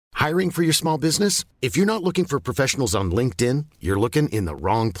Hiring for your small business? If you're not looking for professionals on LinkedIn, you're looking in the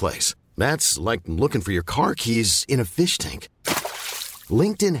wrong place. That's like looking for your car keys in a fish tank.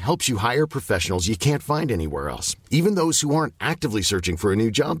 LinkedIn helps you hire professionals you can't find anywhere else, even those who aren't actively searching for a new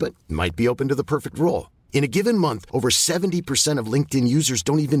job but might be open to the perfect role. In a given month, over 70% of LinkedIn users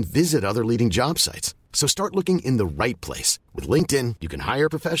don't even visit other leading job sites. So start looking in the right place. With LinkedIn, you can hire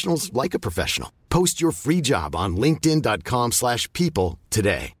professionals like a professional. Post your free job on linkedin.com/people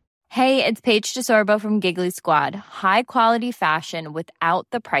today. Hey, it's Paige DeSorbo from Giggly Squad. High quality fashion without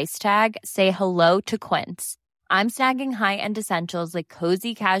the price tag. Say hello to Quince. I'm snagging high-end essentials like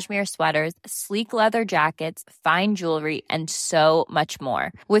cozy cashmere sweaters, sleek leather jackets, fine jewelry, and so much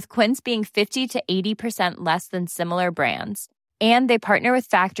more. With Quince being 50 to 80% less than similar brands. And they partner with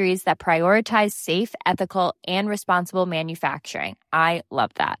factories that prioritize safe, ethical, and responsible manufacturing. I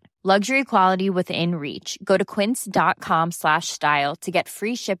love that. Luxury quality within reach. Go to quince.com/style to get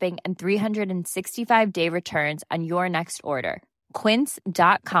free shipping and 365-day returns on your next order.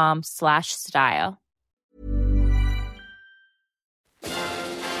 Quince.com/style.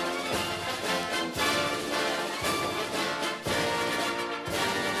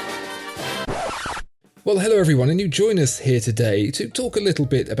 Well, hello everyone, and you join us here today to talk a little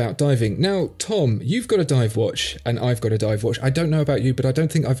bit about diving. Now, Tom, you've got a dive watch, and I've got a dive watch. I don't know about you, but I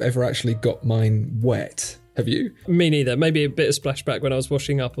don't think I've ever actually got mine wet. Have you? Me neither. Maybe a bit of splashback when I was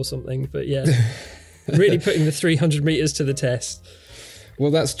washing up or something, but yeah. Really putting the 300 metres to the test.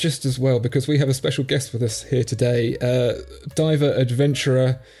 Well, that's just as well, because we have a special guest with us here today, diver,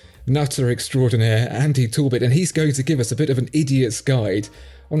 adventurer, nutter extraordinaire, Andy Talbot, and he's going to give us a bit of an idiot's guide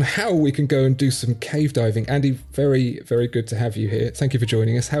on how we can go and do some cave diving. Andy, very, very good to have you here. Thank you for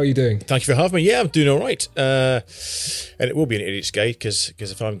joining us. How are you doing? Thank you for having me. Yeah, I'm doing all right. And it will be an idiot's guide, because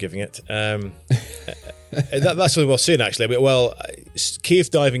if I'm giving it. That's what I was saying, actually. Well, cave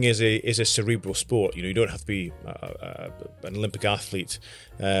diving is a cerebral sport. You know, you don't have to be an Olympic athlete,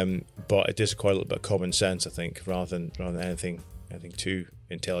 but it is quite a little bit of common sense, I think, rather than anything too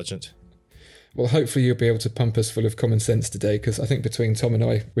intelligent. Well, hopefully you'll be able to pump us full of common sense today, because I think between Tom and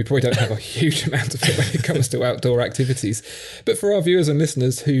I, we probably don't have a huge amount of it when it comes to outdoor activities. But for our viewers and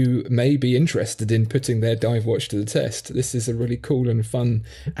listeners who may be interested in putting their dive watch to the test, this is a really cool and fun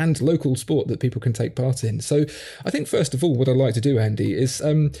and local sport that people can take part in. So I think first of all, what I'd like to do, Andy, is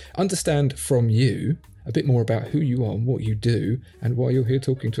understand from you a bit more about who you are and what you do and why you're here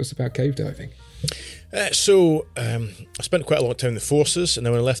talking to us about cave diving. I spent quite a long time in the forces, and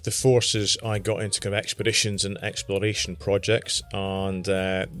then when I left the forces, I got into kind of expeditions and exploration projects. And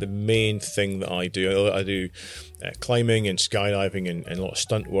the main thing that I do climbing and skydiving and a lot of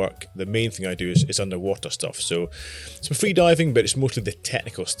stunt work. The main thing I do is underwater stuff. So some free diving, but it's mostly the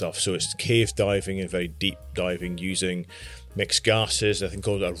technical stuff. So it's cave diving and very deep diving using mixed gases. I think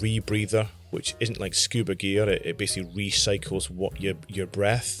called a rebreather, which isn't like scuba gear. It basically recycles your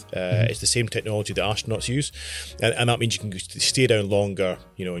breath. It's the same technology that astronauts use, and that means you can stay down longer,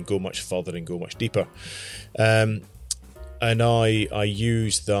 you know, and go much further and go much deeper. And I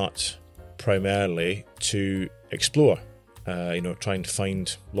use that primarily to explore, trying to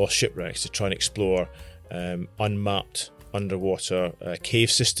find lost shipwrecks, to try and explore unmapped underwater cave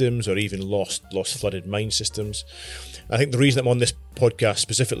systems, or even lost flooded mine systems. I think the reason I'm on this podcast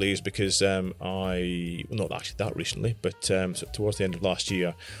specifically is because not actually that recently, but towards the end of last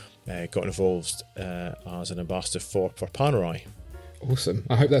year, got involved as an ambassador for Panerai. Awesome.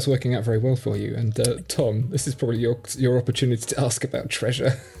 I hope that's working out very well for you. And Tom, this is probably your opportunity to ask about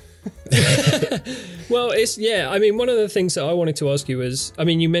treasure. Well, one of the things that I wanted to ask you was,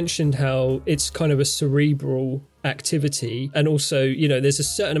 you mentioned how it's kind of a cerebral activity, and also, you know, there's a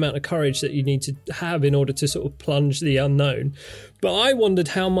certain amount of courage that you need to have in order to sort of plunge the unknown. But I wondered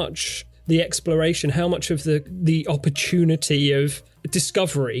how much the exploration, how much of the opportunity of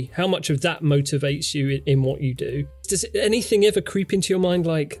discovery, how much of that motivates you in what you do. Does anything ever creep into your mind,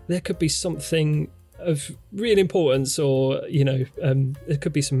 like there could be something of real importance, or, you know, there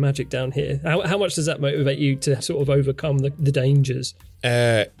could be some magic down here? How much does that motivate you to sort of overcome the dangers?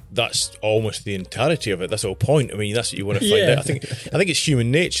 That's almost the entirety of it. That's the whole point. I mean, that's what you want to find out. I think it's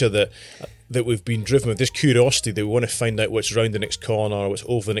human nature that we've been driven with this curiosity that we want to find out what's around the next corner, or what's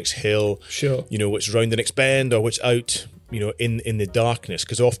over the next hill. Sure. You know, what's around the next bend, or what's out, you know, in the darkness.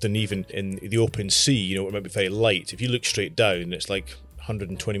 Because often, even in the open sea, you know, it might be very light. If you look straight down, it's like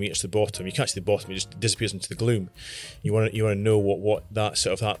 120 meters to the bottom. You can't see the bottom; it just disappears into the gloom. You want to know what that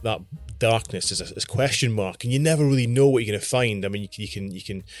sort of that darkness is a question mark, and you never really know what you're going to find. I mean, you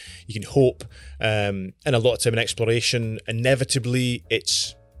can hope, and a lot of time in exploration, inevitably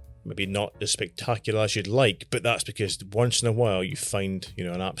it's maybe not as spectacular as you'd like, but that's because once in a while you find, you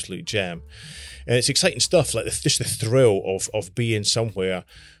know, an absolute gem. And it's exciting stuff, like just the thrill of being somewhere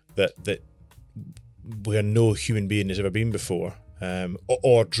that where no human being has ever been before.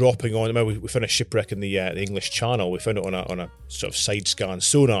 Or dropping on. I mean, we found a shipwreck in the English Channel. We found it on a sort of side scan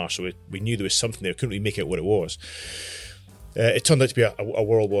sonar, so we knew there was something there. We couldn't really make out what it was. It turned out to be a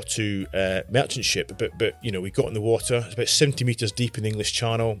World War II merchant ship, but you know, we got in the water. It's about 70 metres deep in the English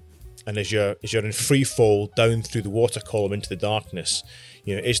Channel, and as you're in free fall down through the water column into the darkness,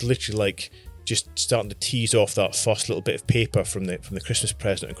 you know, it's literally like just starting to tease off that first little bit of paper from the Christmas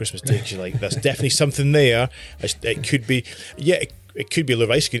present on Christmas Day. 'Cause you're like, there's definitely something there. It could be, it could be a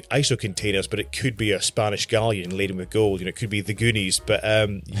little ISO containers, but it could be a Spanish galleon laden with gold. You know, it could be the Goonies, but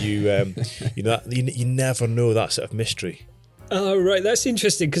you never know that sort of mystery. Oh, right, that's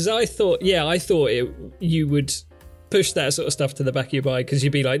interesting, because I thought you would push that sort of stuff to the back of your mind, because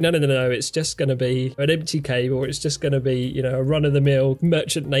you'd be like, no, it's just going to be an empty cave, or it's just going to be, you know, a run-of-the-mill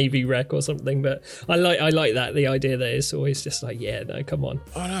merchant navy wreck or something. But I like that, the idea that it's always just like, yeah, no, come on.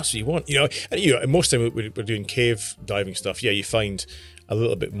 Oh, that's what you want. You know, and most of the time we're doing cave diving stuff, yeah, you find a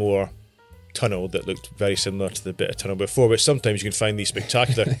little bit more tunnel that looked very similar to the bit of tunnel before, but sometimes you can find these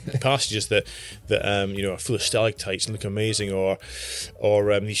spectacular passages that you know, are full of stalactites and look amazing, or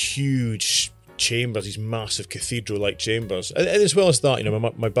these huge chambers, these massive cathedral-like chambers, and as well as that, you know,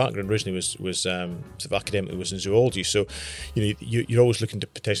 my background originally was sort of academically was in zoology, so you know, you're always looking to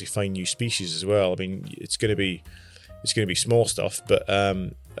potentially find new species as well. I mean, it's going to be small stuff, but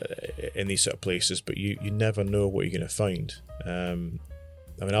in these sort of places, but you never know what you're going to find.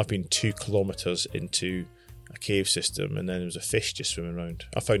 I mean, I've been 2 kilometres into a cave system, and then there was a fish just swimming around.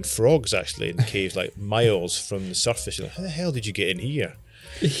 I found frogs actually in the caves, like miles from the surface. You're like, how the hell did you get in here?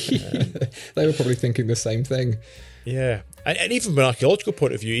 They were probably thinking the same thing. Yeah, and even from an archaeological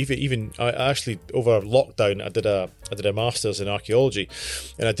point of view, even I actually over lockdown I did a master's in archaeology,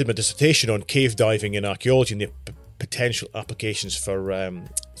 and I did my dissertation on cave diving in archaeology and the potential applications for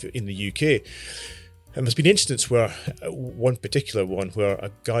in the UK. And there's been incidents where one particular one where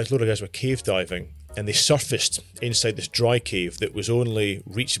a load of guys were cave diving, and they surfaced inside this dry cave that was only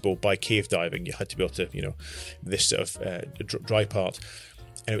reachable by cave diving. You had to be able to, you know, this sort of dry part,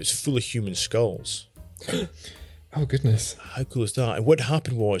 and it was full of human skulls. Oh, goodness. How cool is that? And what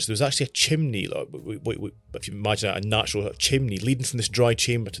happened was there was actually a chimney, like, if you imagine that, a natural chimney leading from this dry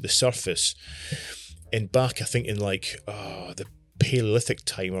chamber to the surface. And back, I think, in like the Paleolithic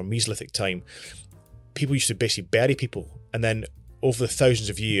time or Mesolithic time, people used to basically bury people, and then over the thousands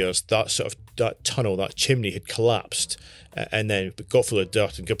of years, that tunnel, that chimney had collapsed, and then got full of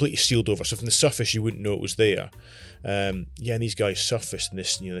dirt and completely sealed over. So from the surface, you wouldn't know it was there. And these guys surfaced in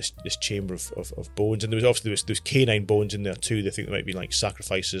this, you know, this chamber of bones, and there was canine bones in there too. They think there might be like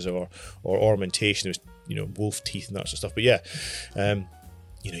sacrifices or ornamentation. There was, you know, wolf teeth and that sort of stuff. But yeah,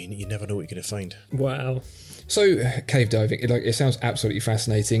 you know, you never know what you're going to find. Wow. So cave diving, it sounds absolutely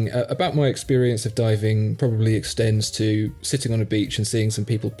fascinating. About my experience of diving probably extends to sitting on a beach and seeing some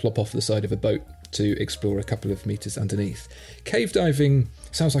people plop off the side of a boat to explore a couple of metres underneath. Cave diving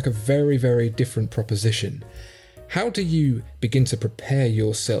sounds like a very, very different proposition. How do you begin to prepare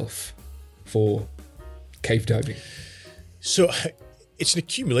yourself for cave diving? So it's an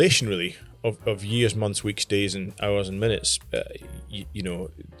accumulation, really, of years, months, weeks, days, and hours and minutes. You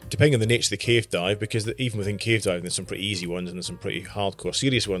know, depending on the nature of the cave dive, because even within cave diving, there's some pretty easy ones and there's some pretty hardcore,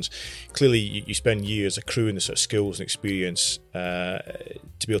 serious ones. Clearly, you spend years accruing the sort of skills and experience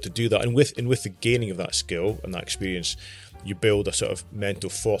to be able to do that. And with the gaining of that skill and that experience, you build a sort of mental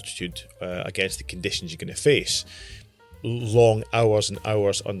fortitude against the conditions you're going to face. Long hours and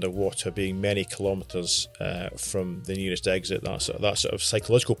hours underwater, being many kilometres from the nearest exit, that sort of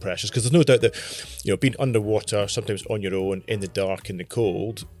psychological pressures, because there's no doubt that, you know, being underwater, sometimes on your own, in the dark, in the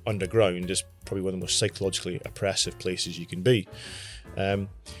cold, underground, is probably one of the most psychologically oppressive places you can be. And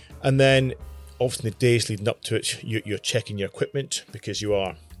then, often the days leading up to it, you're checking your equipment, because you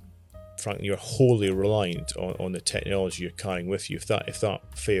are, frankly, you're wholly reliant on the technology you're carrying with you. If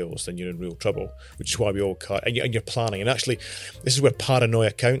that fails, then you're in real trouble, which is why we all carry, and you're planning. And actually, this is where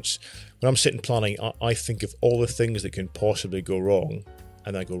paranoia counts. When I'm sitting planning, I think of all the things that can possibly go wrong,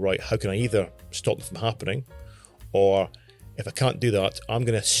 and I go, right, how can I either stop them from happening, or if I can't do that, I'm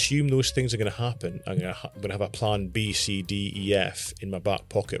going to assume those things are going to happen. I'm going to have a plan B, C, D, E, F in my back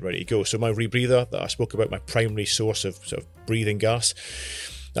pocket ready to go. So my rebreather that I spoke about, my primary source of sort of breathing gas,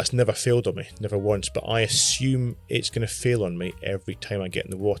 that's never failed on me, never once, but I assume it's going to fail on me every time I get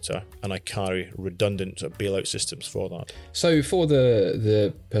in the water, and I carry redundant sort of bailout systems for that. So for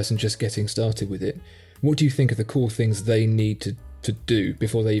the person just getting started with it, what do you think are the core things they need to to do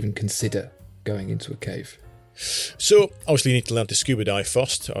before they even consider going into a cave? So obviously you need to learn to scuba dive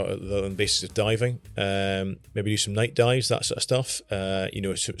first, on the basis of diving. Maybe do some night dives, that sort of stuff.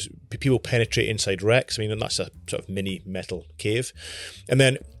 So people penetrate inside wrecks. I mean, that's a sort of mini metal cave. And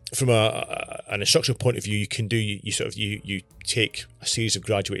then from an instructional point of view, you can do you take a series of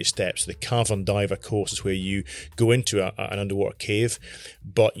graduated steps. So the Cavern Diver course is where you go into an underwater cave,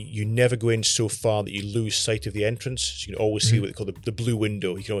 but you never go in so far that you lose sight of the entrance. So you can always see what they call the blue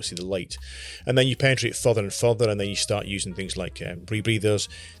window. You can always see the light, and then you penetrate further and further, and then you start using things like rebreathers,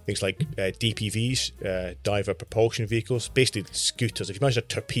 things like DPVs, diver propulsion vehicles, basically scooters. If you imagine a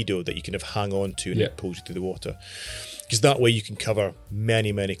torpedo that you can hang on to and it pulls you through the water. Because that way you can cover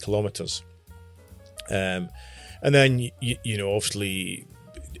many, many kilometres. And then, obviously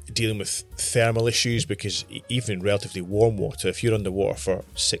dealing with thermal issues, because even in relatively warm water, if you're underwater for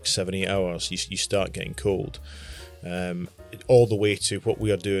 6, 7, 8 hours, you start getting cold. All the way to what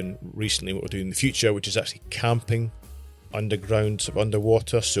we are doing recently, what we're doing in the future, which is actually camping underground, sort of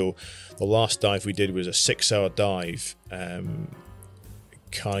underwater. So the last dive we did was a 6-hour dive,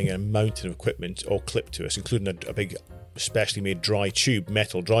 carrying a mountain of equipment all clipped to us, including a big specially made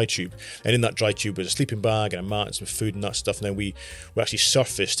metal dry tube, and in that dry tube was a sleeping bag and a mat and some food and that stuff. And then we actually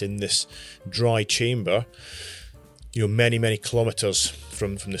surfaced in this dry chamber, many kilometres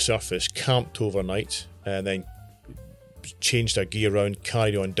from the surface, camped overnight, and then changed our gear around,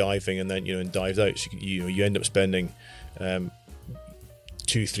 carried on diving, and then and dived out. So you end up spending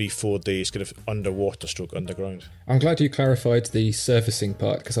 2, 3, 4 days kind of underwater stroke underground. I'm glad you clarified the surfacing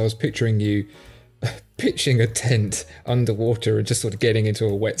part, because I was picturing you pitching a tent underwater and just sort of getting into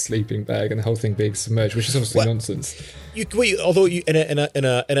a wet sleeping bag and the whole thing being submerged, which is obviously nonsense. Although in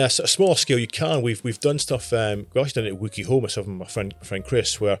a sort of smaller scale you can. We've done stuff. We've actually done it at Wookie Home, myself and my friend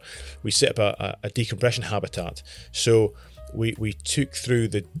Chris, where we set up a decompression habitat. So we took through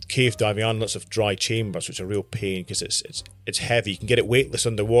the cave diving and lots of dry chambers, which are a real pain because it's heavy. You can get it weightless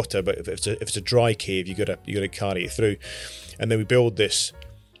underwater, but if it's a dry cave, you gotta carry it through. And then we build this.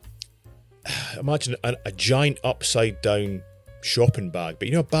 Imagine a giant upside down shopping bag, but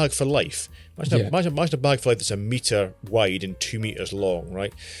a bag for life. Imagine a bag for life that's 1 metre wide and 2 metres long,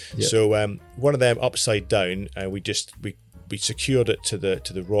 right? Yep. So one of them upside down, we secured it to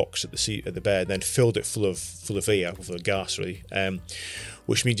the rocks at the seat at the bed, then filled it full of air, full of gas, really.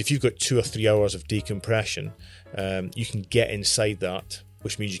 Which means if you've got 2 or 3 hours of decompression, you can get inside that,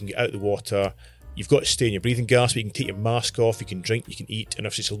 which means you can get out of the water. You've got to stay in your breathing gas, but you can take your mask off, you can drink, you can eat, and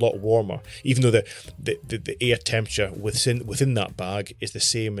obviously it's a lot warmer. Even though the air temperature within that bag is the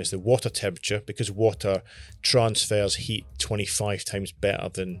same as the water temperature, because water transfers heat 25 times better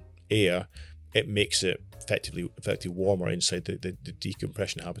than air, it makes it effectively warmer inside the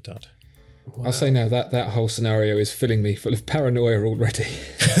decompression habitat. Wow. I'll say now that whole scenario is filling me full of paranoia already.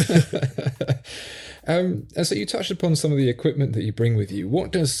 And so you touched upon some of the equipment that you bring with you.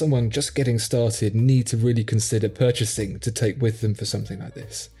 What does someone just getting started need to really consider purchasing to take with them for something like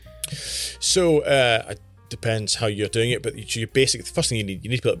this? So it depends how you're doing it, but the first thing you need to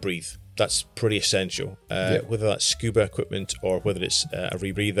be able to breathe. That's pretty essential. Whether that's scuba equipment or whether it's a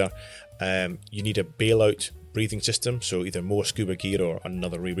rebreather, you need a bailout breathing system, so either more scuba gear or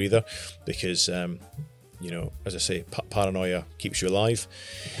another rebreather, because as I say, paranoia keeps you alive.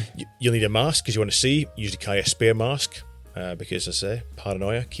 You'll need a mask because you want to see. Usually carry a spare mask because, as I say,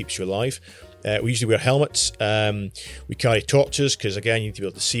 paranoia keeps you alive. We usually wear helmets. We carry torches because, again, you need to be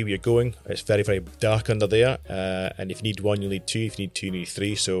able to see where you're going. It's very, very dark under there. And if you need one, you'll need 2. If you need 2, you need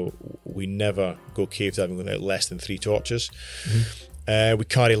 3. So we never go cave diving without less than 3 torches. Mm-hmm. We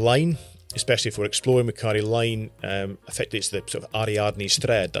carry line. Especially if we're exploring, we carry line. Effectively, it's the sort of Ariadne's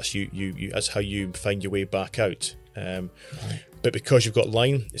thread. That's that's how you find your way back out. But because you've got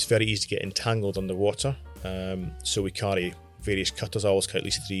line, it's very easy to get entangled underwater. So we carry various cutters. I always carry at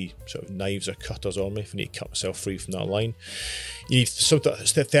least 3 sort of knives or cutters on me if I need to cut myself free from that line. You need some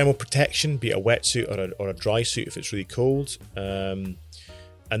thermal protection, be it a wetsuit or a dry suit if it's really cold. And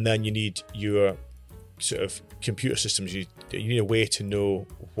then you need your sort of computer systems. You need a way to know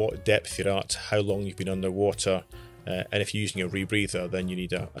what depth you're at, how long you've been underwater, and if you're using a rebreather, then you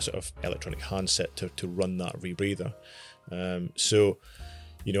need a sort of electronic handset to run that rebreather. So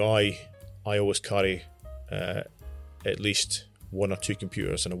I always carry at least 1 or 2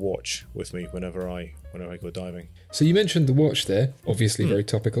 computers and a watch with me whenever I go diving. So you mentioned the watch there, obviously very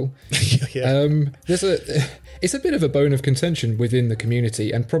topical. Yeah. It's a bit of a bone of contention within the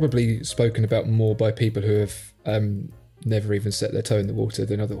community, and probably spoken about more by people who have never even set their toe in the water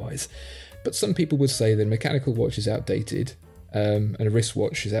than otherwise. But some people would say that a mechanical watch is outdated, and a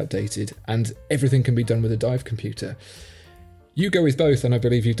wristwatch is outdated, and everything can be done with a dive computer. You go with both, and I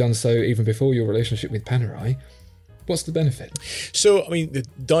believe you've done so even before your relationship with Panerai. What's the benefit? So, I mean, the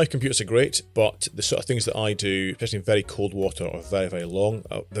dive computers are great, but the sort of things that I do, especially in very cold water, are very, very long.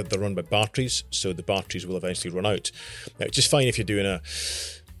 They're run by batteries, so the batteries will eventually run out. Now, it's just fine if you're doing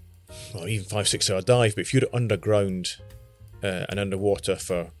even 5-6 hour dive, but if you're underground and underwater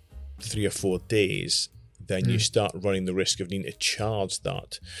for 3 or 4 days, then you start running the risk of needing to charge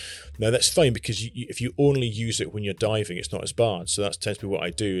that. Now, that's fine because if you only use it when you're diving, it's not as bad. So that tends to be what I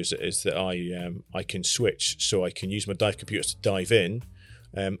do is that I can switch. So I can use my dive computers to dive in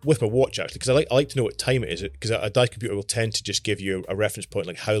with my watch, actually, because I like to know what time it is. Because a dive computer will tend to just give you a reference point,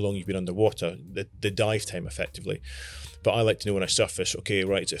 like how long you've been underwater, the dive time, effectively. But I like to know when I surface, okay,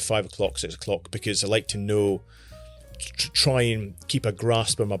 right, it's at 5 o'clock, 6 o'clock, because I like to know, try and keep a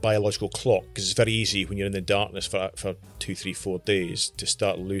grasp on my biological clock, because it's very easy when you're in the darkness for 2, 3, 4 days to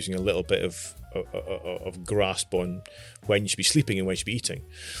start losing a little bit of grasp on when you should be sleeping and when you should be eating.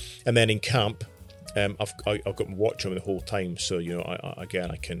 And then in camp, I've got my watch on the whole time, so I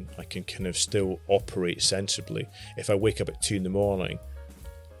can kind of still operate sensibly. If I wake up at 2 a.m,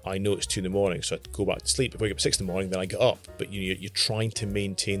 I know it's 2 a.m, so I go back to sleep. If I wake up at 6 a.m, then I get up. But you're trying to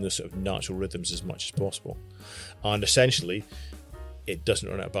maintain those sort of natural rhythms as much as possible. And essentially, it doesn't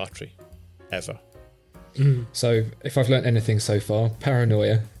run out of battery, ever. So if I've learnt anything so far,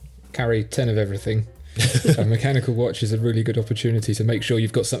 paranoia, carry 10 of everything. A mechanical watch is a really good opportunity to make sure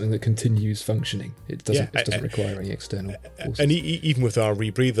you've got something that continues functioning. It doesn't require any external forces. And even with our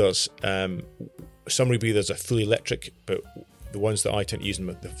rebreathers, some rebreathers are fully electric, but the ones that I tend to use and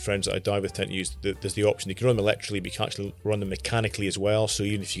the friends that I dive with tend to use, there's the option. You can run them electrically, but you can actually run them mechanically as well. So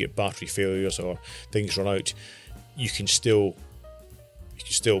even if you get battery failures or things run out, you can still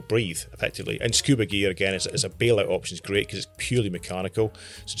breathe effectively. And scuba gear, again, is a bailout option. Is great because it's purely mechanical.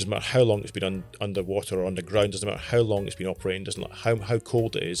 So it doesn't matter how long it's been underwater or underground, doesn't matter how long it's been operating, doesn't matter how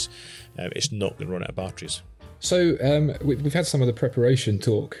cold it is, it's not going to run out of batteries. So we've had some of the preparation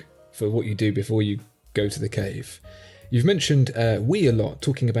talk for what you do before you go to the cave. You've mentioned we a lot,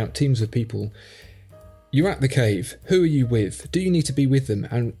 talking about teams of people. You're at the cave. Who are you with? Do you need to be with them?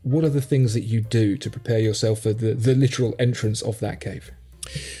 And what are the things that you do to prepare yourself for the literal entrance of that cave?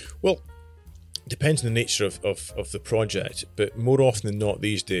 Well, it depends on the nature of the project, but more often than not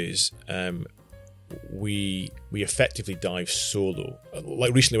these days, we effectively dive solo.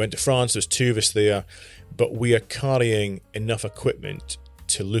 Like recently went to France, there's 2 of us there, but we are carrying enough equipment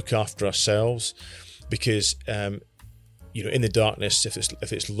to look after ourselves because in the darkness, if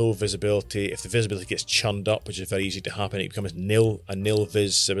it's low visibility, if the visibility gets churned up, which is very easy to happen, it becomes a nil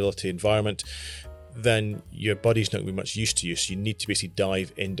visibility environment, then your body's not going to be much used to you, so you need to basically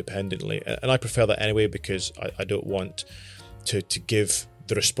dive independently. And I prefer that anyway because I don't want to give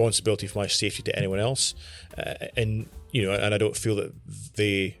the responsibility for my safety to anyone else, and I don't feel that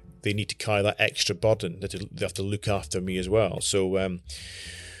they need to carry that extra burden, that they have to look after me as well. So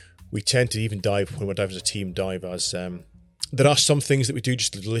we tend to even dive, when we're diving as a team, dive as there are some things that we do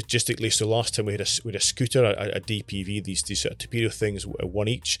just logistically. So last time we had a scooter, a DPV, these sort of torpedo things, 1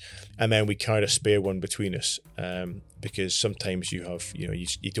 each, and then we carried a spare one between us because sometimes you have, you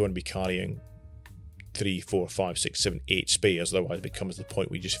don't want to be carrying 3, 4, 5, 6, 7, 8 spares, otherwise it becomes the point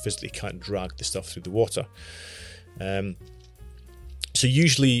where you just physically can't drag the stuff through the water. So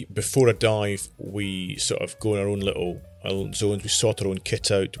usually before a dive, we sort of go in our own little zones, we sort our own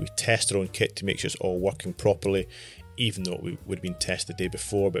kit out, we test our own kit to make sure it's all working properly, even though it would have been tested the day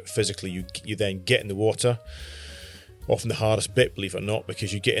before. But physically you then get in the water, often the hardest bit, believe it or not,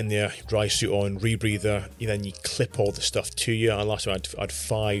 because you get in there, dry suit on, rebreather, then you clip all the stuff to you. And last time I had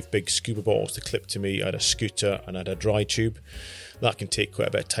 5 big scuba bottles to clip to me, I had a scooter and I had a dry tube. That can take quite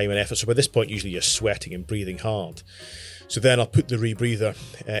a bit of time and effort, so by this point usually you're sweating and breathing hard. So then I'll put the rebreather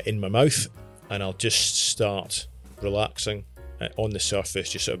in my mouth and I'll just start relaxing on the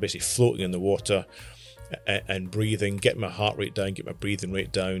surface, just sort of basically floating in the water and breathing, get my heart rate down, get my breathing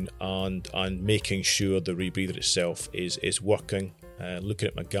rate down, and making sure the rebreather itself is working, looking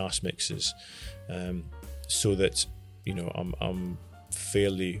at my gas mixes, so that I'm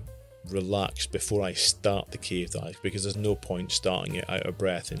fairly relaxed before I start the cave dive, because there's no point starting it out of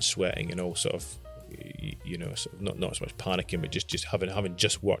breath and sweating and all sort of sort of not so much panicking, but just having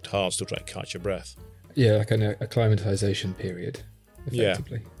just worked hard, still trying to catch your breath. Yeah, like an acclimatization period,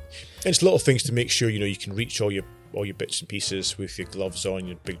 effectively. Yeah. And it's little things to make sure you can reach all your bits and pieces with your gloves on,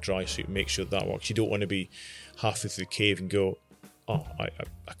 your big dry suit, make sure that works. You don't want to be halfway through the cave and go, oh, I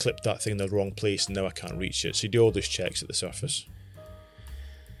clipped that thing in the wrong place and now I can't reach it. So you do all those checks at the surface.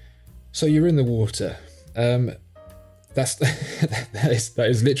 So you're in the water. That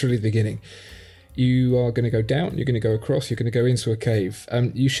is literally the beginning. You are going to go down, you're going to go across, you're going to go into a cave.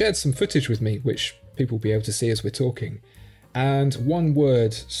 You shared some footage with me, which people will be able to see as we're talking. And one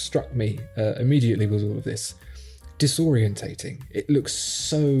word struck me immediately with all of this. Disorientating. It looks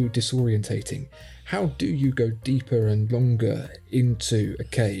so disorientating. How do you go deeper and longer into a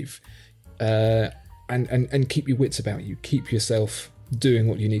cave and keep your wits about you, keep yourself doing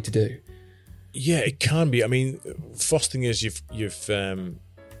what you need to do? Yeah, it can be. I mean, first thing is you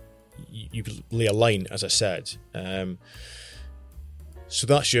lay a line, as I said. So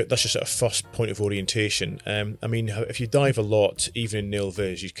that's your sort of first point of orientation. I mean, if you dive a lot, even in nil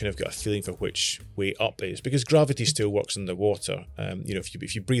vis, you kind of got a feeling for which way up is, because gravity still works underwater.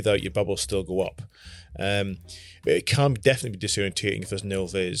 If you breathe out, your bubbles still go up. But it can definitely be disorientating if there's nil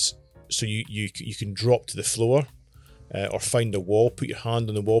vis. So you can drop to the floor. Or find a wall, put your hand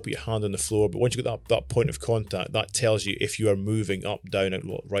on the wall, put your hand on the floor. But once you get that point of contact, that tells you if you are moving up, down,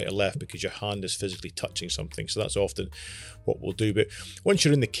 right or left, because your hand is physically touching something. So that's often what we'll do. But once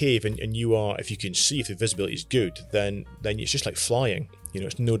you're in the cave and you are, if you can see if the visibility is good, then it's just like flying.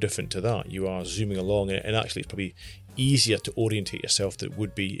 It's no different to that. You are zooming along, and actually it's probably easier to orientate yourself than it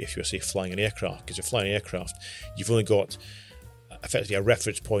would be if you were, say, flying an aircraft. Because you're flying an aircraft, you've only got effectively a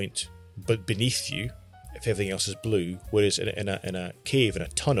reference point but beneath you, if everything else is blue, whereas in a cave, in a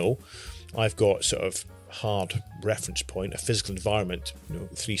tunnel, I've got sort of hard reference point, a physical environment,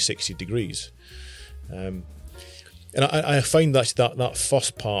 360 degrees. And I find that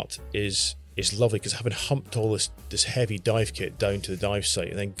first part is lovely, because having humped all this heavy dive kit down to the dive site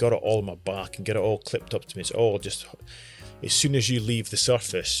and then got it all on my back and get it all clipped up to me, it's all just, as soon as you leave the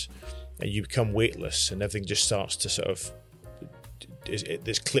surface and you become weightless and everything just starts to sort of,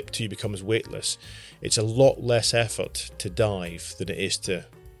 this clip to you becomes weightless, it's a lot less effort to dive than it is to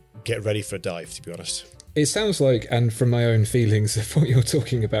get ready for a dive, to be honest. It sounds like, and from my own feelings of what you're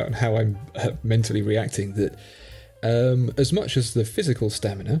talking about and how I'm mentally reacting, that as much as the physical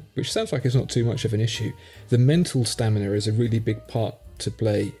stamina, which sounds like it's not too much of an issue, the mental stamina is a really big part to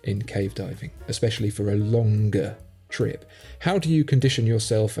play in cave diving, especially for a longer trip. How do you condition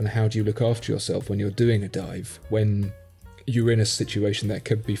yourself and how do you look after yourself when you're doing a dive, when you're in a situation that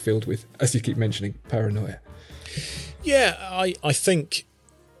could be filled with, as you keep mentioning, paranoia? Yeah, I think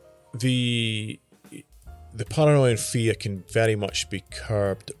the paranoia and fear can very much be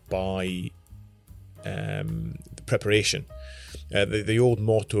curbed by the preparation. The old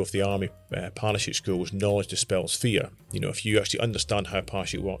motto of the Army parachute school was knowledge dispels fear. If you actually understand how a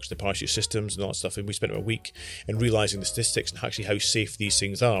parachute works, the parachute systems and all that stuff, and we spent a week in realising the statistics and actually how safe these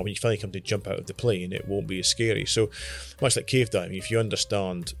things are, when you finally come to jump out of the plane, it won't be as scary. So much like cave diving, if you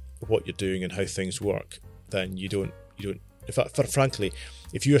understand what you're doing and how things work, then you don't. In fact, frankly,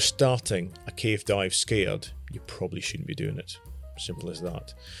 if you're starting a cave dive scared, you probably shouldn't be doing it. Simple as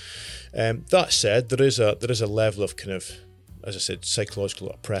that. That said, there is a level of kind of, as I said, psychological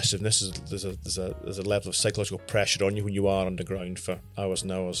oppressiveness. There's a level of psychological pressure on you when you are underground for hours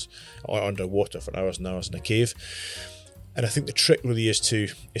and hours, or underwater for hours and hours in a cave. And I think the trick really is to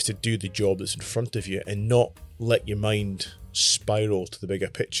do the job that's in front of you and not let your mind spiral to the bigger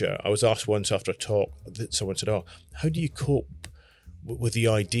picture. I was asked once after a talk that someone said, "Oh, how do you cope with the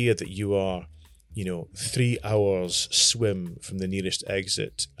idea that you are, 3 hours swim from the nearest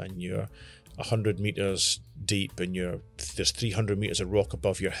exit and you're 100 meters deep and there's 300 meters of rock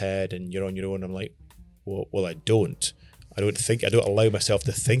above your head and you're on your own?" I'm like, well, I don't allow myself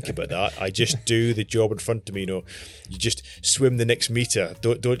to think about that. I just do the job in front of me. You just swim the next meter.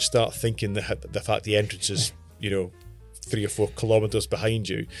 Don't start thinking the fact the entrance is 3 or 4 kilometers behind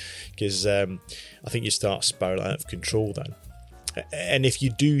you, because I think you start spiraling out of control then. And if you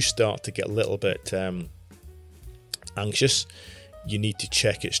do start to get a little bit anxious, you need to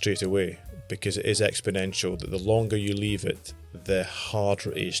check it straight away, because it is exponential. That the longer you leave it, the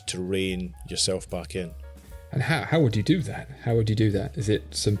harder it is to rein yourself back in. And how would you do that? How would you do that? Is it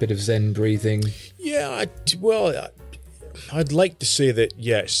some bit of Zen breathing? Yeah, I'd like to say that,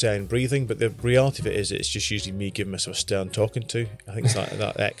 it's Zen breathing, but the reality of it is it's just usually me giving myself a stern talking to. I think it's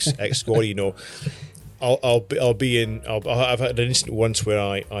that X squad, I've had an incident once where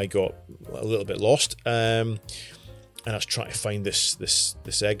I got a little bit lost, and I was trying to find this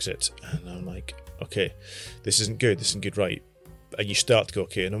exit, and I'm like, okay, this isn't good, right? And you start to go,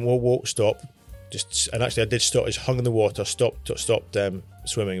 okay, and then whoa, stop. And actually I did stop, I just hung in the water, stopped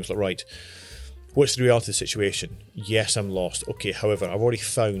swimming. I was like, right, what's the reality of the situation? Yes, I'm lost. Okay, however, I've already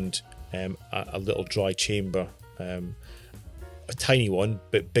found a little dry chamber, a tiny one,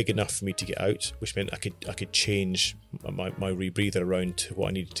 but big enough for me to get out, which meant I could change my rebreather around to what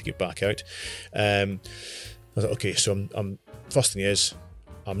I needed to get back out. I was like, okay, so I'm first thing is,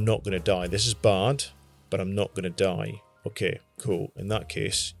 I'm not going to die. This is bad, but I'm not going to die. Okay, cool. In that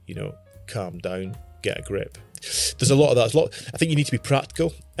case, calm down, get a grip. There's a lot of that. I think you need to be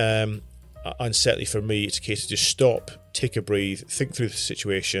practical. And certainly for me, it's a case of just stop, take a breathe, think through the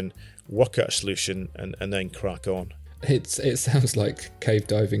situation, work out a solution, and then crack on. It sounds like cave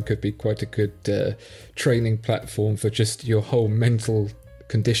diving could be quite a good training platform for just your whole mental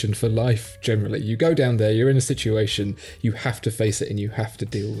condition for life generally. You go down there, you're in a situation, you have to face it and you have to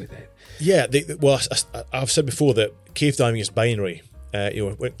deal with it. Yeah, I've said before that cave diving is binary.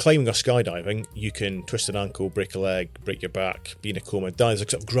 When climbing or skydiving, you can twist an ankle, break a leg, break your back, be in a coma, die. There's a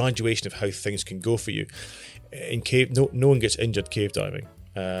sort of graduation of how things can go for you. In cave, no one gets injured cave diving.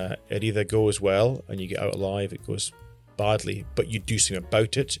 It either goes well and you get out alive, it goes badly, but you do something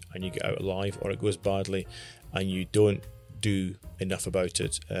about it and you get out alive, or it goes badly and you don't do enough about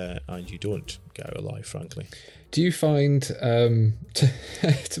it and you don't get out alive, frankly. Do you find, to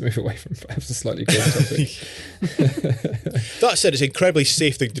move away from perhaps a slightly grim topic? That said, it's an incredibly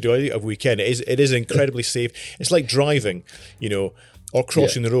safe thing to do a weekend. It is incredibly safe. It's like driving, or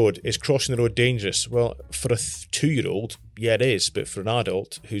crossing the road. Is crossing the road dangerous? Well, for a 2-year-old, yeah, it is. But for an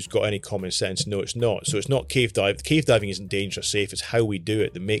adult who's got any common sense, no, it's not. So it's not cave diving. Cave diving isn't dangerous, safe. It's how we do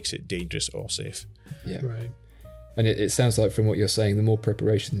it that makes it dangerous or safe. Yeah. Right. And it sounds like from what you're saying, the more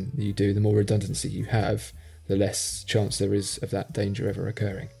preparation you do, the more redundancy you have, the less chance there is of that danger ever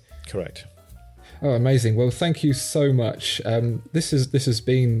occurring. Correct. Oh, amazing. Well, thank you so much. This has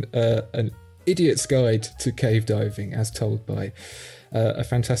been an idiot's guide to cave diving, as told by a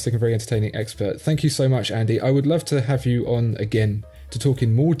fantastic and very entertaining expert. Thank you so much, Andy. I would love to have you on again to talk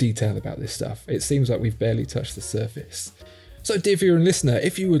in more detail about this stuff. It seems like we've barely touched the surface. So, dear viewer and listener,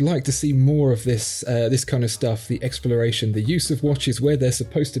 if you would like to see more of this kind of stuff, the exploration, the use of watches where they're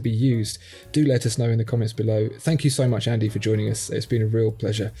supposed to be used, do let us know in the comments below. Thank you so much, Andy, for joining us. It's been a real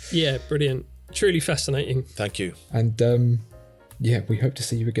pleasure. Yeah, brilliant. Truly fascinating. Thank you. And we hope to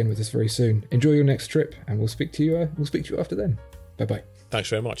see you again with us very soon. Enjoy your next trip, and we'll speak to you after then. Bye-bye. Thanks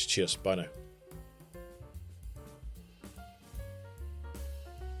very much. Cheers. Bye now.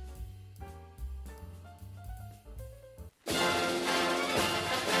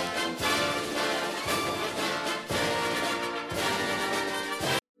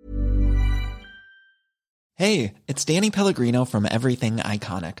 Hey, it's Danny Pellegrino from Everything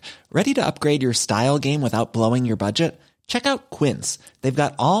Iconic. Ready to upgrade your style game without blowing your budget? Check out Quince. They've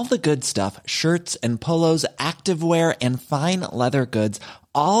got all the good stuff, shirts and polos, activewear, and fine leather goods,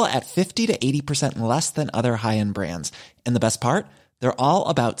 all at 50 to 80% less than other high-end brands. And the best part? They're all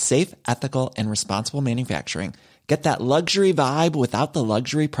about safe, ethical, and responsible manufacturing. Get that luxury vibe without the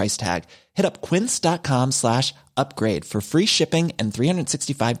luxury price tag. Hit up quince.com/upgrade for free shipping and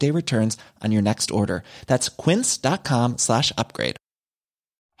 365-day returns on your next order. That's quince.com/upgrade.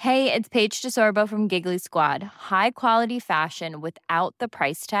 Hey, it's Paige DeSorbo from Giggly Squad. High quality fashion without the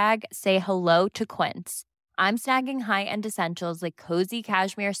price tag. Say hello to Quince. I'm snagging high-end essentials like cozy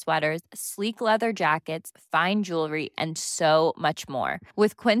cashmere sweaters, sleek leather jackets, fine jewelry, and so much more.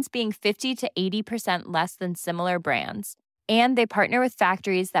 With Quince being 50 to 80% less than similar brands. And they partner with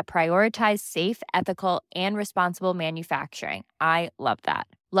factories that prioritize safe, ethical, and responsible manufacturing. I love that.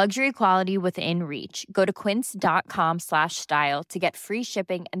 Luxury quality within reach. Go to quince.com/style to get free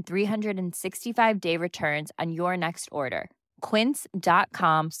shipping and 365-day returns on your next order.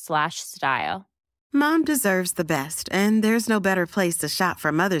 Quince.com/style. Mom deserves the best, and there's no better place to shop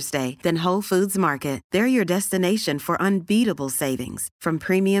for Mother's Day than Whole Foods Market. They're your destination for unbeatable savings, from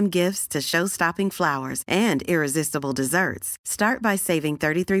premium gifts to show-stopping flowers and irresistible desserts. Start by saving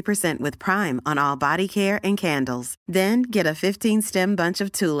 33% with Prime on all body care and candles. Then get a 15-stem bunch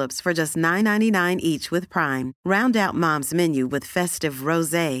of tulips for just $9.99 each with Prime. Round out Mom's menu with festive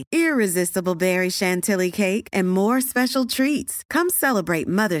rosé, irresistible berry chantilly cake, and more special treats. Come celebrate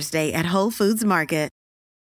Mother's Day at Whole Foods Market.